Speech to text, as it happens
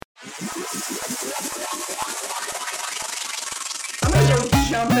I'm gonna go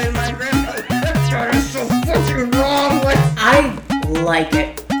jump in my grandmother. That is so fucking wrong. I like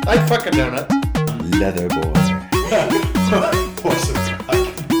it. I fuck a donut. Leather boy.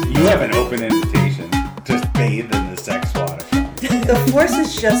 You have an open invitation to bathe in the sex water. The Force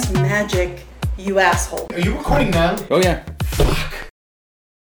is just magic, you asshole. Are you recording now? Oh yeah.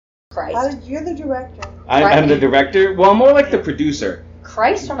 Christ. You're the director. I'm the director. Well, I'm more like the producer.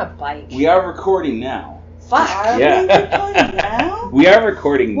 Christ on a bike. We are recording now. Fuck. Are Yeah. we recording now? We are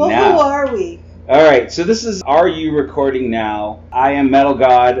recording Well, now. who are we? All right, so this is Are You Recording Now? I am Metal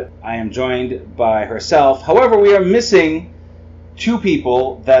God. I am joined by herself. However, we are missing two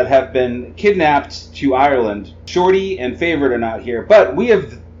people that have been kidnapped to Ireland. Shorty and Favorite are not here, but we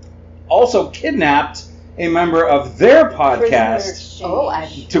have also kidnapped a member of their podcast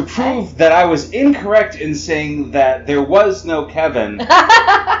to prove that I was incorrect in saying that there was no Kevin.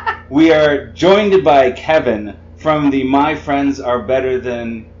 We are joined by Kevin from the My Friends Are Better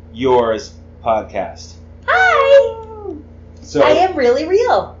Than Yours podcast. Hi. So I am really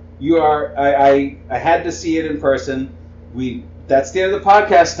real. you are. I had to see it in person. That's the end of the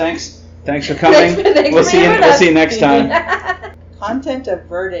podcast. Thanks for coming. Thanks We'll for see you. having We'll us. see you next time. Content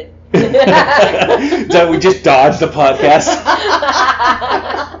averted. So we just dodged the podcast.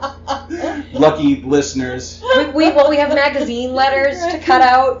 Lucky listeners. we have magazine letters to cut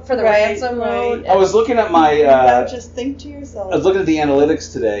out for the ransom mode. I was looking at my. Now just think to yourself. I was looking at the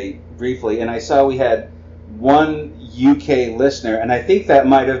analytics today briefly, and I saw we had one UK listener, and I think that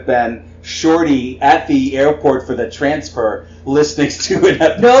might have been Shorty at the airport for the transfer listening to an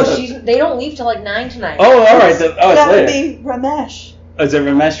episode. No, they don't leave till like 9 tonight. Oh, all right. It's That would later. be Ramesh. Is it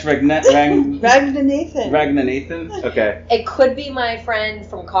Ramesh Ragnathan. Ragnathan? Okay. It could be my friend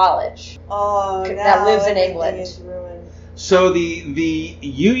from college. Oh, That now lives in everything England. is ruined. So the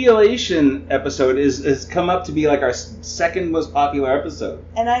ululation episode has come up to be like our second most popular episode.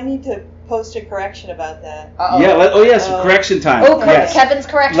 And I need to post a correction about that. Uh-oh. Yeah. Yes. Correction time. Oh, yes. Kevin's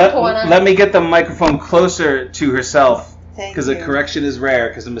correction corner. Let me get the microphone closer to herself Thank because you. a correction is rare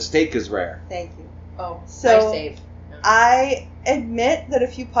because a mistake is rare. Thank you. Oh, So- I saved. I admit that a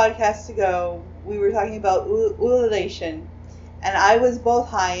few podcasts ago we were talking about ululation, and I was both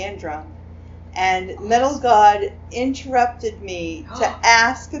high and drunk. And Metal God interrupted me to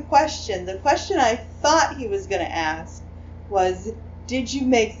ask a question. The question I thought he was going to ask was, did you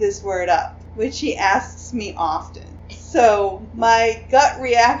make this word up? Which he asks me often. So my gut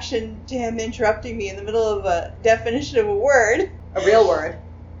reaction to him interrupting me in the middle of a definition of a word A real word.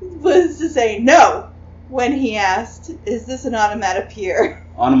 was to say no when he asked, is this an onomatopoeia?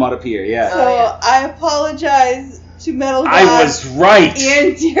 Onomatopoeia, yeah. So Oh, yeah. I apologize to Metal God I was right.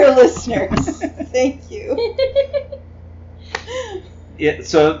 and dear listeners. Thank you. Yeah,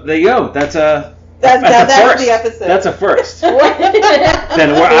 so there you go. That's a That's first. the episode. That's a first. Then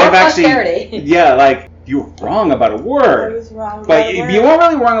I've actually, posterity. yeah, like you were wrong about a I word, was wrong. but you weren't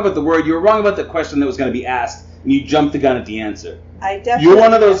really wrong about the word. You were wrong about the question that was going to be asked, and you jumped the gun at the answer. I definitely. You're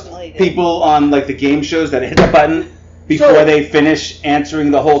one of those definitely did. people on like the game shows that hit the button before So- they finish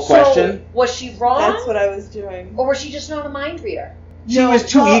answering the whole question. So, was she wrong? That's what I was doing. Or was she just not a mind reader? She was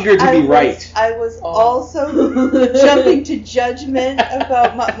too eager to be right. I was Oh. also jumping to judgment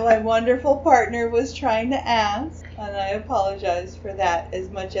about my wonderful partner was trying to ask, and I apologize for that as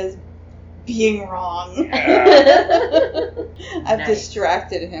much as being wrong. I've Nice.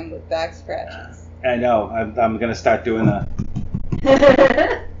 distracted him with back scratches. I know. I'm going to start doing that.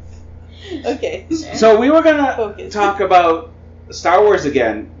 Okay. So we were going to Focus. talk about Star Wars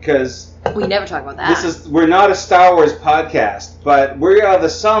again because We never talk about that. we're not a Star Wars podcast, but we are the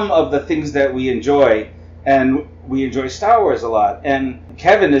sum of the things that we enjoy, and we enjoy Star Wars a lot. And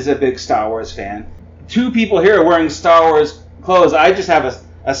Kevin is a big Star Wars fan. Two people here are wearing Star Wars clothes. I just have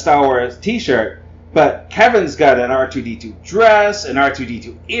a Star Wars t-shirt, but Kevin's got an R2-D2 dress and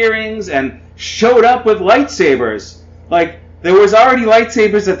R2-D2 earrings and showed up with lightsabers. Like, there was already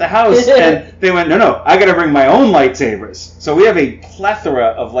lightsabers at the house, and they went, no, I gotta bring my own lightsabers. So we have a plethora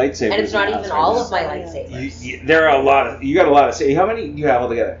of lightsabers. and it's not in the even house all right of my now. lightsabers. There are a lot of. You got a lot of. How many do you have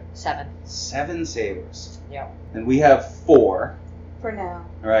altogether? 7. 7 sabers. Yeah. And we have 4, For now.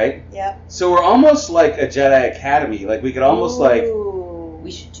 right? Yep. So we're almost like a Jedi Academy. Like we could almost like, Ooh.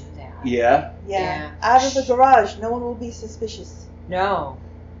 We should do that. yeah. Yeah. Out of the garage. No one will be suspicious. No.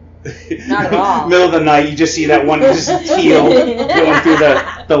 Not at all. Middle of the night, you just see that one just teal going through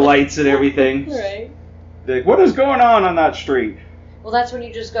the lights and everything. Right. Like, what is going on that street? Well, that's when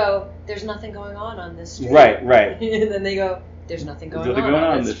you just go, there's nothing going on this street. Right. And then they go, there's nothing going Nothing on going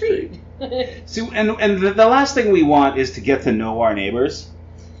on this this street. See, and the last thing we want is to get to know our neighbors.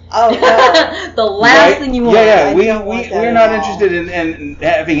 Oh, no. The last thing you want. Yeah, I don't want that we're at not all. interested in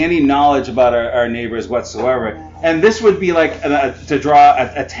having any knowledge about our neighbors whatsoever. No. And this would be like to draw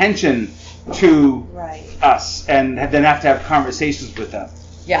attention to Right. us and then have to have conversations with them.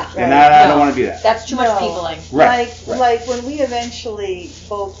 Yeah. Right. And I No. don't want to do that. That's too much No. peopling. Right. Like when we eventually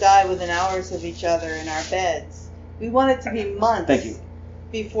both die within hours of each other in our beds, we want it to be months. Thank you.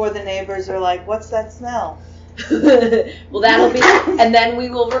 Before the neighbors are like, "What's that smell?" Well, that'll be, and then we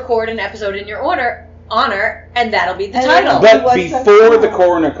will record an episode in your honor, and that'll be the And title. But What's that before the smell?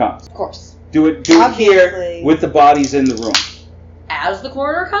 coroner comes, Of course. do it here Obviously. with the bodies in the room. As the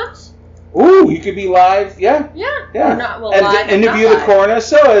coroner comes? Ooh, you could be live, yeah. Or not, well, And live, to interview not the live. coroner.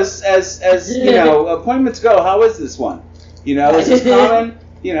 So as you know, appointments go, how is this one? You know, is this common?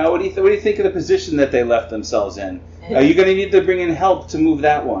 You know, what do you think of the position that they left themselves in? Are you going to need to bring in help to move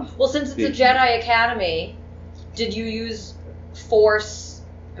that one? Well, since it's a Jedi Academy, did you use force?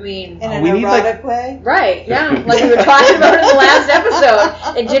 I mean, In an we need, erotic way. right, yeah, like we were talking about in the last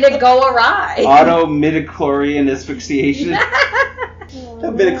episode. And did it go awry? Auto Midi-chlorian asphyxiation.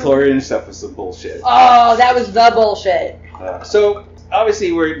 That Midi-chlorian stuff was some bullshit. Oh, that was the bullshit. So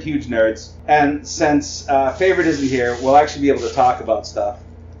obviously we're huge nerds, and since Favorite isn't here, we'll actually be able to talk about stuff.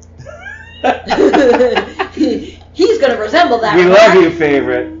 He's gonna resemble that. We remark. love you,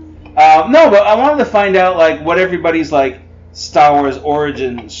 Favorite. No, but I wanted to find out like what everybody's like Star Wars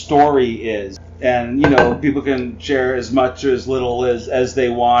origin story is, and you know people can share as much or as little as they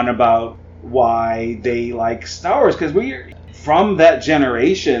want about why they like Star Wars, because we're from that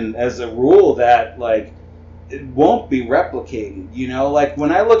generation as a rule that like it won't be replicated. You know, like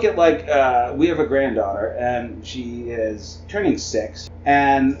when I look at like we have a granddaughter and she is turning 6,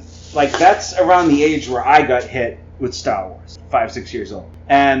 and like that's around the age where I got hit with Star Wars, 5-6 years old,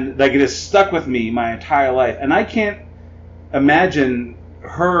 and like it has stuck with me my entire life, and I can't imagine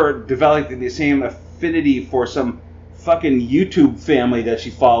her developing the same affinity for some fucking YouTube family that she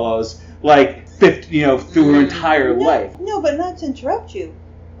follows, like 50, you know, through her entire life. No, but not to interrupt you,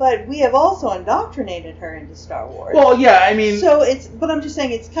 but we have also indoctrinated her into Star Wars. Well, yeah, I mean, So but I'm just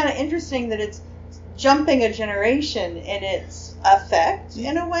saying it's kind of interesting that it's jumping a generation in its effect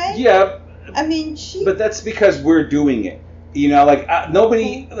in a way. yeah, I mean, but that's because we're doing it. You know, like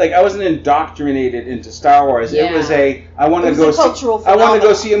nobody, like I wasn't indoctrinated into Star Wars. Yeah. It was I want It to was go a cultural see, I want to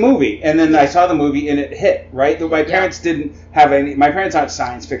go phenomenon. see a movie, and then I saw the movie and it hit right. My parents didn't have any. My parents aren't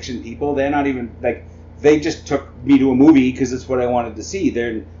science fiction people. They're not even like. They just took me to a movie because it's what I wanted to see.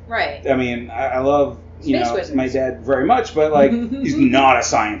 They're Right. I mean, I love Space wizards. my dad very much, but like he's not a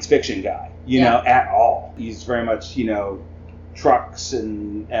science fiction guy, you know, at all. He's very much trucks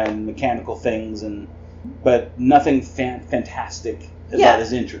and mechanical things, but nothing fantastic about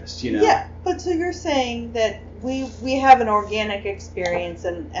his interest, you know. Yeah, but so you're saying that we have an organic experience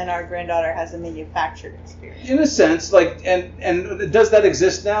and our granddaughter has a manufactured experience. In a sense, like, and does that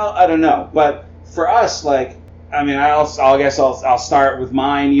exist now? I don't know, but for us, like, I mean, I'll start with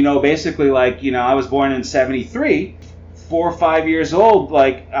mine. You know, basically, like, you know, I was born in '73, 4 or 5 years old.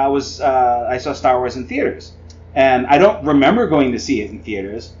 Like, I saw Star Wars in theaters, and I don't remember going to see it in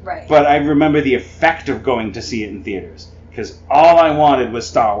theaters, Right. but I remember the effect of going to see it in theaters because all I wanted was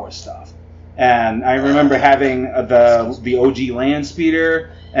Star Wars stuff, and I remember having the OG land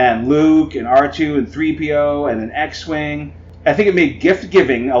speeder and Luke and R2 and 3PO and an X-wing. I think it made gift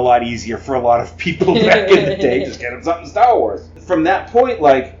giving a lot easier for a lot of people back in the day. Just get them something Star Wars. From that point,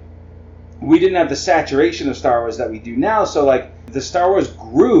 like, we didn't have the saturation of Star Wars that we do now. So, like, the Star Wars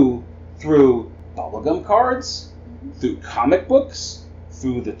grew through bubblegum cards, through comic books,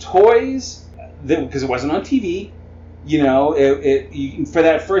 through the toys, because it wasn't on TV. You know, for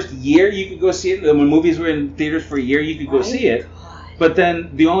that first year, you could go see it. When movies were in theaters for a year, you could go see it. But then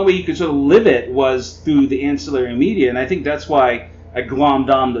the only way you could sort of live it was through the ancillary media, and I think that's why I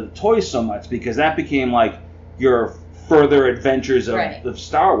glommed on to the toys so much, because that became like your further adventures of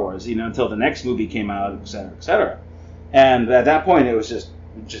Star Wars, you know, until the next movie came out, et cetera, et cetera. And at that point, it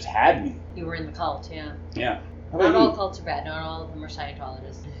just had me. You were in the cult, yeah. Yeah. How Not about all you? cults are bad. Not all of them are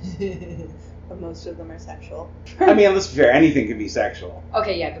Scientologists. But most of them are sexual. I mean, let's be fair. Anything can be sexual.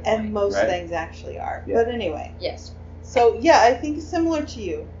 Okay, yeah, good point. And most Right. things actually are. Yeah. But anyway. Yes. So, yeah, I think similar to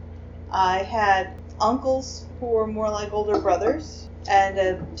you. I had uncles who were more like older brothers, and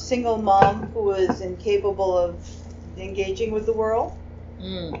a single mom who was incapable of engaging with the world.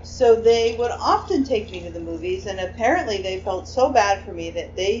 So they would often take me to the movies, and apparently they felt so bad for me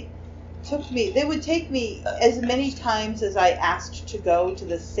that they would take me as many times as I asked to go to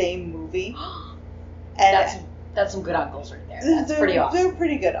the same movie. And That's some good uncles right there. That's pretty awesome. They're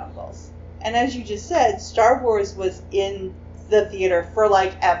pretty good uncles. And as you just said, Star Wars was in the theater for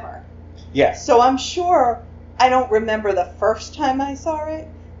like ever. Yes. So I'm sure I don't remember the first time I saw it,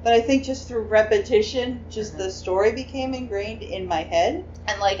 but I think just through repetition, just the story became ingrained in my head.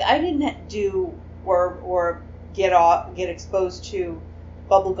 And like I didn't do or get exposed to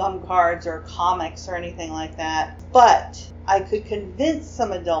bubblegum cards or comics or anything like that. But I could convince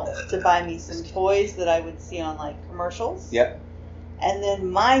some adults to buy me some toys that I would see on like commercials. Yep. And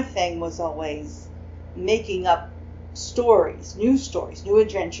then my thing was always making up stories, new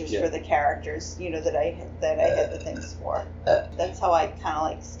adventures for the characters, that I had the things for. That's how I kind of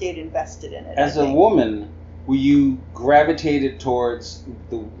like stayed invested in it. As a woman, were you gravitated towards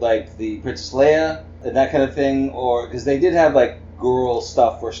the Princess Leia and that kind of thing, or because they did have like girl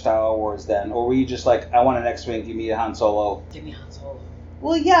stuff for Star Wars then, or were you just like, I want an X-wing, give me a Han Solo? Give me Han Solo.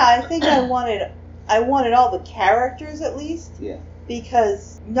 Well, yeah, I think I wanted all the characters at least. Yeah.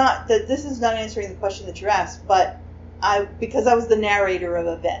 Because not that this is not answering the question that you asked, but because I was the narrator of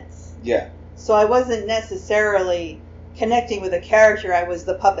events. Yeah. So I wasn't necessarily connecting with a character. I was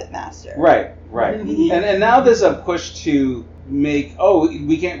the puppet master. Right. And now there's a push to make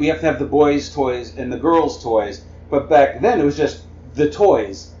we have to have the boys' toys and the girls' toys. But back then it was just the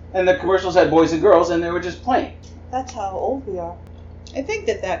toys, and the commercials had boys and girls, and they were just playing. That's how old we are. I think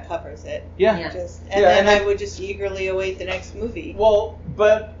that covers it. Yeah. Then I would just eagerly await the next movie. Well,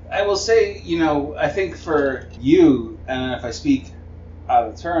 but I will say, I think for you, and if I speak out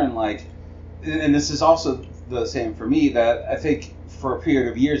of turn, like, and this is also the same for me, that I think for a period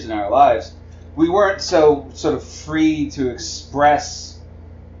of years in our lives, we weren't so sort of free to express.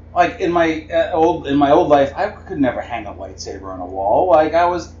 Like in my old life, I could never hang a lightsaber on a wall. Like I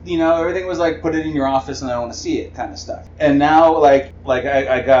was, everything was like put it in your office and I don't want to see it kind of stuff. And now, like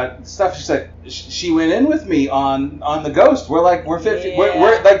I got stuff. She's like, she went in with me on the Ghost. We're 50. Yeah.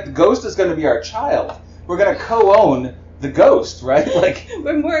 We're like the Ghost is going to be our child. We're going to co-own the Ghost, right? Like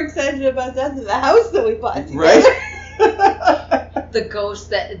we're more excited about that than the house that we bought together. Right. The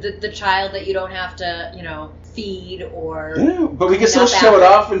Ghost the child that you don't have to, feed or but we can still show it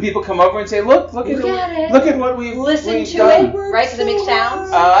off when people come over and say, look at what we've listen to done. it, right? Because it makes sounds.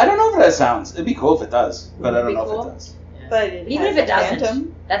 I don't know if that sounds. It'd be cool if it does, but I don't know if it does. Yeah. But even if it doesn't,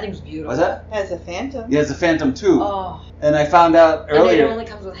 Phantom. that thing's beautiful. What's that? It has a Phantom. Yeah, it's a Phantom too. Oh. And I found out earlier. And it only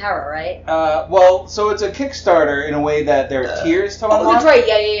comes with Hera, right? So it's a Kickstarter in a way that there are tiers to unlock. Oh, that's right.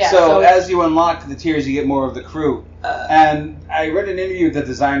 Yeah. So as you unlock the tiers, you get more of the crew. And I read an interview with the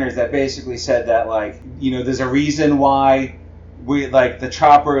designers that basically said that, there's a reason why the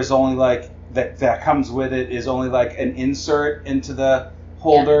chopper is only that comes with it is only like an insert into the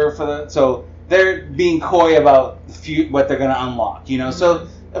holder so they're being coy about what they're going to unlock, So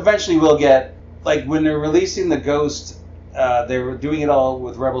eventually we'll get, when they're releasing the Ghost, they were doing it all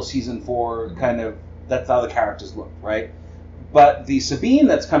with Rebel Season 4, kind of, that's how the characters look, right? But the Sabine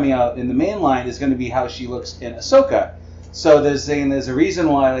that's coming out in the main line is going to be how she looks in Ahsoka. So there's a reason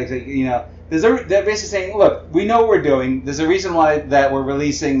why, they're basically saying, look, we know what we're doing. There's a reason why that we're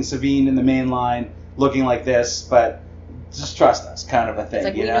releasing Sabine in the main line looking like this, but just trust us, kind of a thing. It's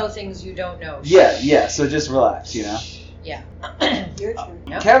like we know things you don't know. Yeah. So just relax, Yeah. Your turn.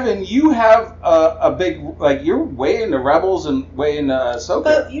 Yep. Kevin, you have a big, you're way into Rebels and way into Ahsoka.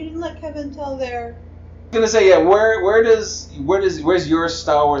 But you didn't let Kevin tell their. I'm gonna say, where's your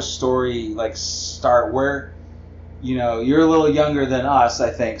Star Wars story start? Where, you're a little younger than us,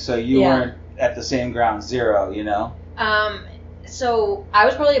 I think, so you weren't at the same ground zero, So I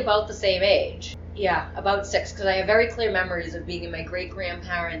was probably about the same age. Yeah, about 6, because I have very clear memories of being in my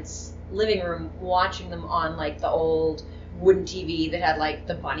great-grandparents' living room watching them on, the old wooden TV that had,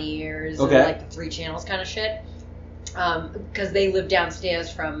 the bunny ears and, the 3 channels kind of shit. Because they lived downstairs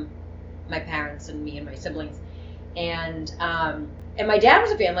from my parents and me and my siblings. And my dad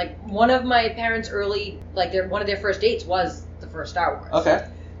was a fan. One of my parents' early, one of their first dates was the first Star Wars. Okay.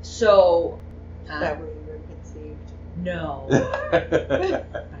 So... Is that where you were conceived? No.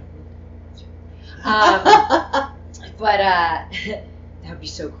 But that would be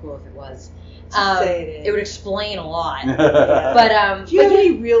so cool if it was. Say it is. It would explain a lot. Yeah. But do you have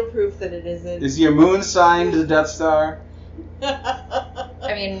any real proof that it isn't? Is your moon signed the Death Star?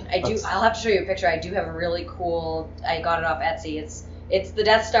 I mean, I do. I'll have to show you a picture. I do have a really cool. I got it off Etsy. It's the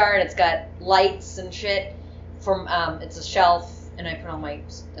Death Star and it's got lights and shit. From it's a shelf and I put all my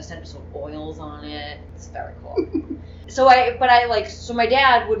essential oils on it. It's very cool. So my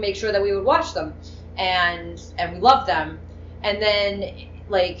dad would make sure that we would watch them, and we loved them, and then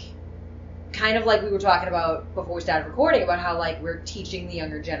kind of like we were talking about before we started recording about how we're teaching the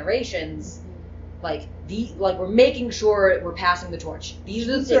younger generations we're making sure we're passing the torch. These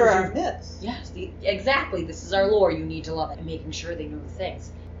are the These things. are our myths. Yes, exactly. This is our lore. You need to love it. And making sure they know the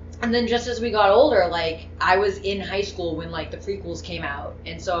things. And then just as we got older, like, I was in high school when, like, the prequels came out.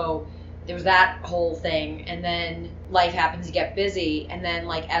 And so there was that whole thing. And then life happens, you get busy. And then,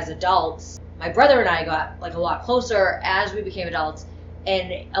 like, as adults, my brother and I got, like, a lot closer as we became adults.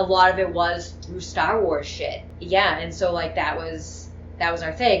 And a lot of it was through Star Wars shit. Yeah, and so, like, that was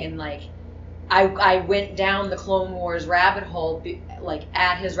our thing. And, like, I went down the Clone Wars rabbit hole, like,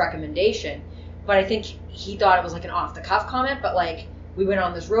 at his recommendation. But I think he thought it was, like, an off-the-cuff comment. But, like, we went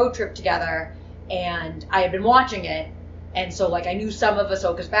on this road trip together, and I had been watching it. And so, like, I knew some of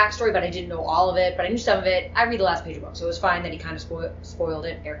Ahsoka's backstory, but I didn't know all of it. But I knew some of it. I read the last page of the book, so it was fine that he kind of spoiled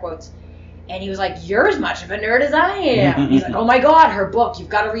it, air quotes. And he was like, you're as much of a nerd as I am. He's like, oh my God, her book. You've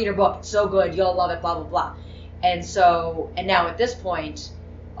got to read her book. It's so good. You'll love it, blah, blah, blah. And so, and now at this point,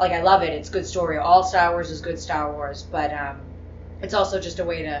 like, I love it. It's good story. All Star Wars is good Star Wars. But it's also just a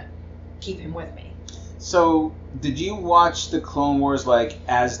way to keep him with me. So, did you watch the Clone Wars, like,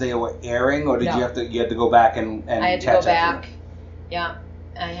 as they were airing? Or did No. you had to go back and I had to catch go up back. to it? Yeah.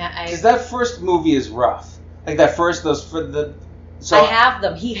 Because that first movie is rough. Like, that first, So, I have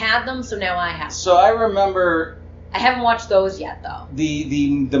them. He had them, so now I have them. So I remember I haven't watched those yet, though.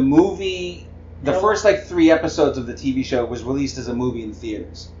 the movie, the Oh. first, like, 3 episodes of the TV show was released as a movie in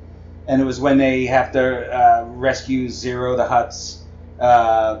theaters. And it was when they have to rescue Zero the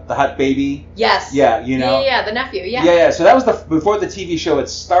Hutt baby. Yes. Yeah, you know. Yeah, the nephew. Yeah. Yeah. So that was before the TV show had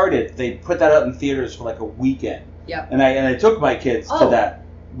started. They put that out in theaters for like a weekend. Yep. And I took my kids to that.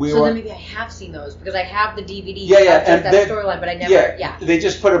 So then maybe I have seen those because I have the DVD. Yeah, of and that storyline, but I never. Yeah. They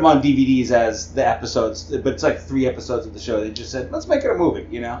just put them on DVDs as the episodes, but it's like 3 episodes of the show. They just said, let's make it a movie,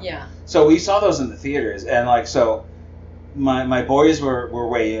 you know. Yeah. So we saw those in the theaters, and like so. My boys were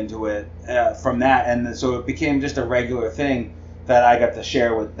way into it from that, and so it became just a regular thing that I got to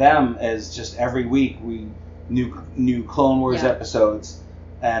share with them. As just every week we new Clone Wars episodes,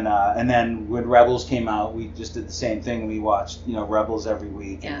 and then when Rebels came out, we just did the same thing. We watched Rebels every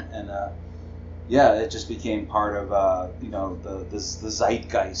week, and it just became part of the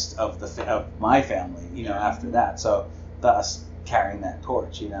zeitgeist of my family. After that, so thus carrying that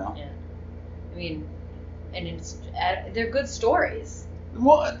torch. Yeah. I mean. And they're good stories.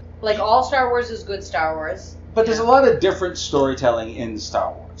 What? Like, all Star Wars is good Star Wars. But there's a lot of different storytelling in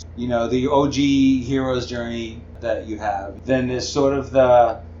Star Wars. The OG hero's journey that you have. Then there's sort of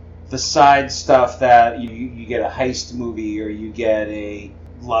the side stuff that you get a heist movie or you get a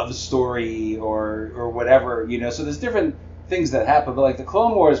love story or whatever. So there's different things that happen. But like the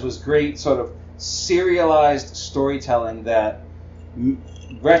Clone Wars was great sort of serialized storytelling that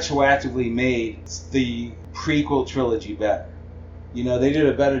retroactively made the prequel trilogy better. They did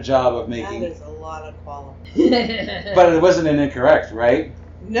a better job of making. That is a lot of quality. But it wasn't an incorrect, right?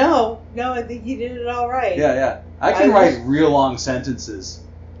 No, I think you did it all right. Yeah. I can write real long sentences.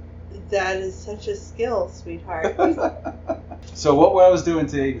 That is such a skill, sweetheart. So what I was doing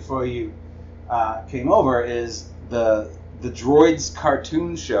today before you came over is the Droids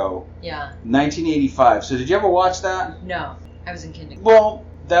cartoon show. Yeah. 1985. So did you ever watch that? No, I was in kindergarten. Well,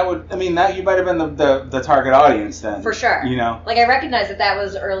 that you might have been the target audience then. For sure. Like, I recognize that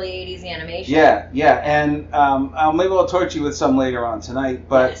was early 80s animation. Yeah, and maybe I'll torture you with some later on tonight,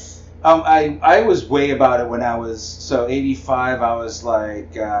 but Yes. I was way about it when I was 85. I was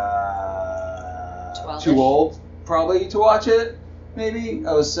like 12-ish. too old probably to watch it. Maybe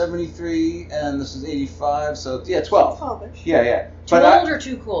I was 73 and this is 85, so yeah, 12. 12-ish. Yeah. Too old or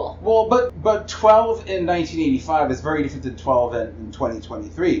too cool? Well, but 12 in 1985 is very different than 12 in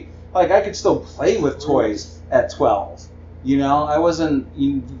 2023. Like, I could still play with toys at 12. I wasn't.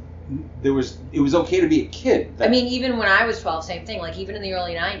 It was okay to be a kid. I mean, even when I was 12, same thing. Like, even in the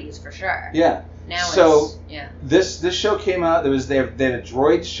early 90s, for sure. Yeah. Now This show came out. They had a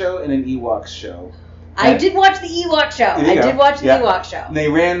Droids show and an Ewoks show. I did watch the Ewok show. Ewok show. And they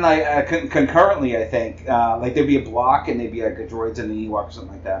ran like concurrently, I think. Like there'd be a block and they'd be like a Droids and an Ewok or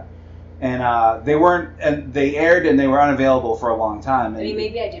something like that. And they weren't, and they aired and they were unavailable for a long time. And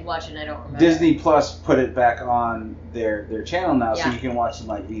maybe I did watch it and I don't remember. Disney Plus put it back on their channel now, so Yeah. you can watch them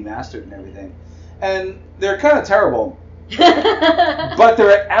like remastered and everything. And they're kind of terrible. But there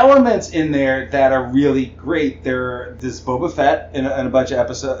are elements in there that are really great. There's Boba Fett in a bunch of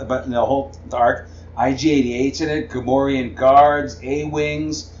episodes, but in the whole arc. IG-88's in it, Gamorrean guards,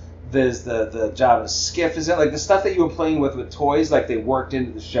 A-Wings. There's the Jabba skiff is in it. Like the stuff that you were playing with toys, like they worked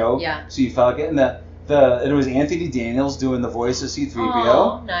into the show. Yeah. So you felt like it. And it was Anthony Daniels doing the voice of C-3PO.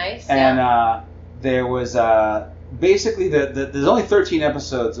 Oh, nice. And there was basically there's only 13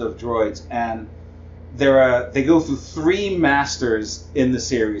 episodes of Droids, and they go through 3 masters in the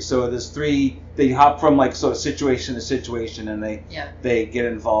series. So there's 3. They hop from like sort of situation to situation, and they get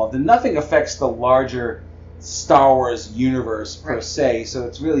involved, and nothing affects the larger Star Wars universe per se. So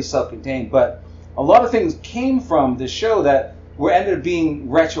it's really self-contained. But a lot of things came from the show that were ended up being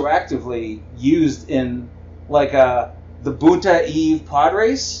retroactively used in like the Bunta Eve pod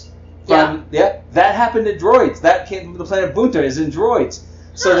race. That happened to droids. That came from the planet Bunta, is in droids.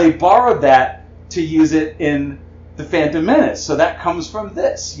 So they borrowed that to use it in the Phantom Menace. So that comes from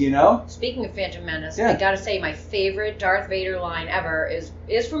this, you know? Speaking of Phantom Menace, I gotta say my favorite Darth Vader line ever is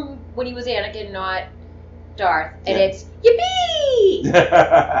from when he was Anakin, not Darth. And it's, yippee!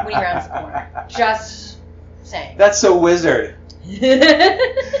 when he rounds the corner. Just saying. That's so wizard.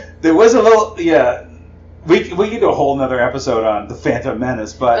 There was a little, we could do a whole nother episode on the Phantom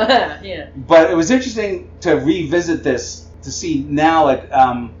Menace, but but it was interesting to revisit this, to see now, like,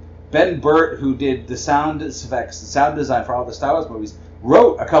 Ben Burt, who did the sound effects, the sound design for all the Star Wars movies,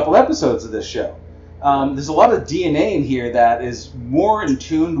 wrote a couple episodes of this show. There's a lot of DNA in here that is more in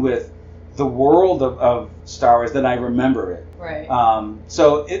tune with the world of Star Wars than I remember it. Right.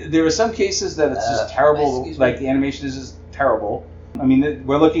 So there are some cases that it's just terrible, like the animation is just terrible. I mean,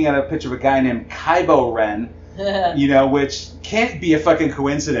 we're looking at a picture of a guy named Kybo Ren, you know, which can't be a fucking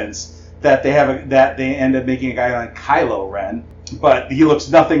coincidence that they end up making a guy like Kylo Ren. But he looks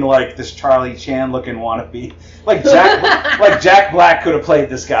nothing like this Charlie Chan looking wannabe. Like Jack Black could have played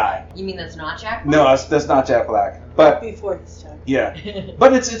this guy. You mean that's not Jack Black? No, that's not Jack Black. But before his time. Yeah,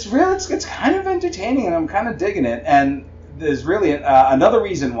 but it's real. It's kind of entertaining, and I'm kind of digging it. And there's really another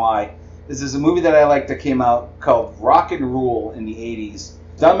reason why. There's a movie that I like that came out called Rock and Rule in the 80s,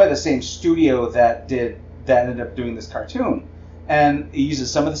 done by the same studio that ended up doing this cartoon, and it uses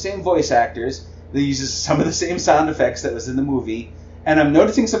some of the same voice actors. They uses some of the same sound effects that was in the movie, and I'm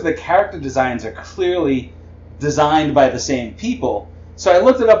noticing some of the character designs are clearly designed by the same people. So I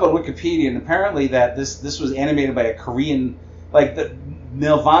looked it up on Wikipedia, and apparently that this was animated by a Korean, like the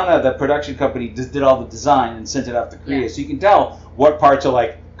Nirvana, the production company, did all the design and sent it off to Korea. So you can tell what parts are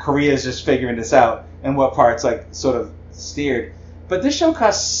like Korea's just figuring this out, and what parts like sort of steered. But this show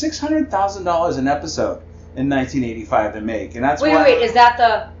cost $600,000 an episode in 1985 to make, and that's wait, is that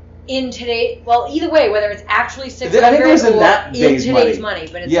the in today? Well, either way, whether it's actually 600 I think it was in or that day's in today's money,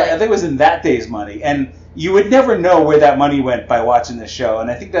 but it's I think it was in that day's money, and you would never know where that money went by watching this show, and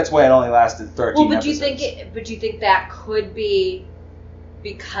I think that's why it only lasted 13 but episodes. Do you think that could be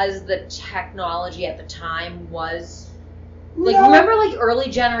because the technology at the time was like, remember like early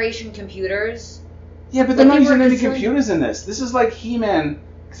generation computers? Yeah, but they're not using any computers in this. This is like He-Man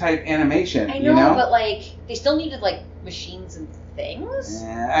type animation. I know, you know? but like they still needed like machines and things.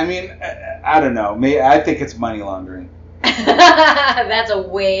 Yeah, I mean, I don't know. I think it's money laundering. That's a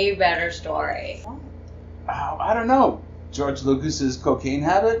way better story. Oh, I don't know. George Lucas's cocaine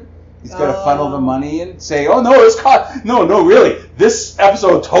habit. He's got to funnel the money in, say, "Oh no, it's cost. No, really. This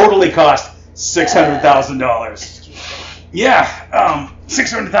episode totally cost $600,000." Yeah,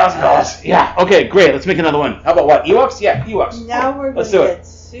 $600,000. Yeah. Okay, great. Let's make another one. How about what? Ewoks? Yeah, Ewoks. Now we're going to get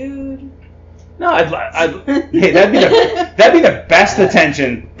sued. No, hey, that'd be the best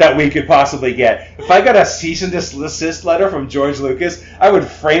attention that we could possibly get. If I got a cease and desist letter from George Lucas, I would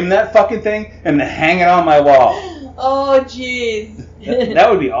frame that fucking thing and hang it on my wall. Oh, jeez. That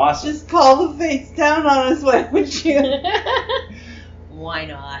would be awesome. Just call the fates down on us, why would you? Why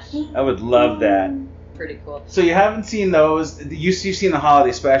not? I would love that. Pretty cool. So you haven't seen those? You've seen the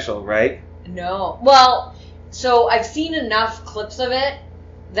holiday special, right? No. Well, so I've seen enough clips of it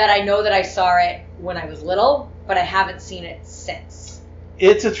that I know that I saw it when I was little, but I haven't seen it since.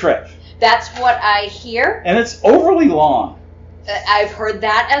 It's a trip. That's what I hear. And it's overly long. I've heard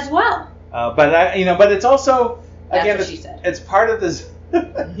that as well. But it's also, again, That's what she said. It's part of this.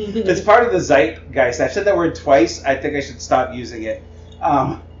 It's part of the zeitgeist. I've said that word twice. I think I should stop using it.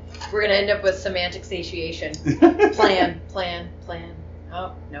 We're gonna end up with semantic satiation. Plan.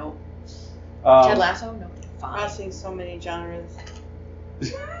 Oh no. Ted Lasso? No. Fine. Crossing so many genres.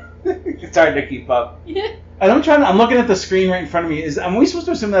 It's hard to keep up. And I'm looking at the screen right in front of me. Are we supposed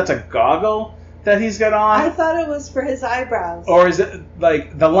to assume that's a goggle that he's got on? I thought it was for his eyebrows. Or is it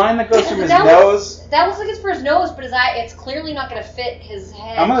like the line that goes from his nose? That looks like it's for his nose, but it's clearly not going to fit his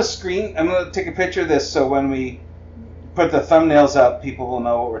head. I'm gonna take a picture of this so when we put the thumbnails up, people will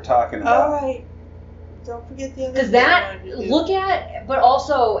know what we're talking about. All right. Don't forget the other. Because but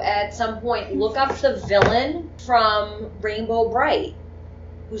also at some point, look up the villain from Rainbow Bright,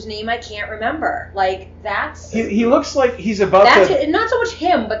 whose name I can't remember. Like, that's... He looks like he's about to... Not so much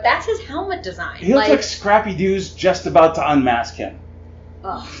him, but that's his helmet design. He looks like Scrappy Doo's just about to unmask him.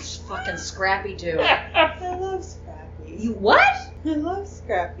 Oh, it's fucking Scrappy too. I love Scrappy. You what? I love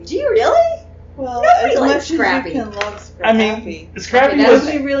Scrappy. Do you really? Well, Nobody as likes much Scrappy. as you can love Scrappy. I mean, Scrappy Okay, was.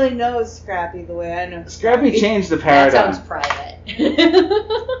 Nobody really knows Scrappy the way I know Scrappy changed the That paradigm. sounds private.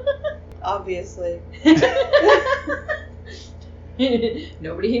 Obviously.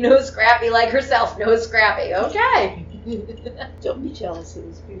 Nobody who knows Scrappy like herself knows Scrappy. Okay. Don't be jealous, it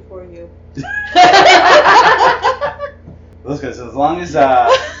was before you. Look, as long as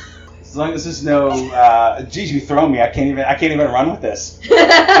there's no, geez, you throw me. I can't even run with this.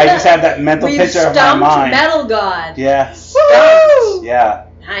 I just have that mental We've picture of my stumped mind. Metal God. Yeah. Stumped. Yeah.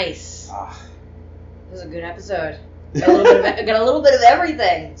 Nice. Ah. It was a good episode. Got a little bit of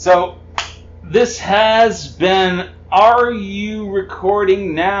everything. So, this has been Are You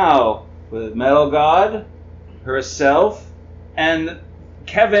Recording Now? With Metal God, herself, and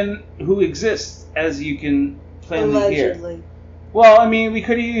Kevin, who exists, as you can plainly hear. Allegedly. Well, I mean, we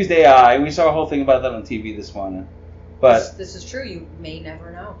could have used AI. We saw a whole thing about that on TV this morning. But, This is true. You may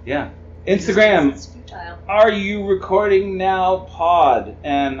never know. yeah. Instagram, It's futile. Are You Recording Now Pod?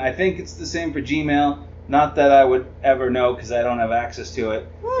 And I think it's the same for Gmail. Not that I would ever know because I don't have access to it.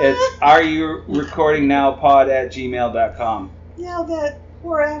 It's areyourecordingnowpod@gmail.com. Now that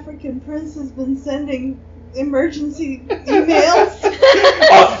poor African prince has been sending emergency emails.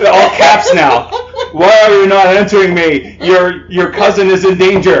 All caps now. Why are you not answering me? Your cousin is in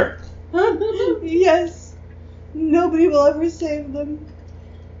danger. Yes. Nobody will ever save them.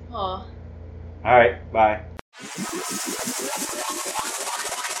 Aw. All right, bye.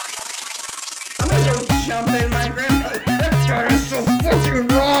 I'm gonna go jump in my grandmother's backyard. It's so fucking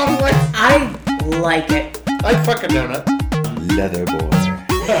wrong. Like, I like it. I'd fuck a donut. Leather boy.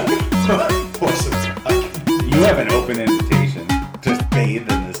 You have an open invitation. Just bathe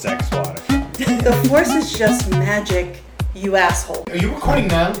in the sex water. The Force is just magic, you asshole. Are you recording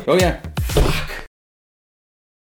now? Oh yeah.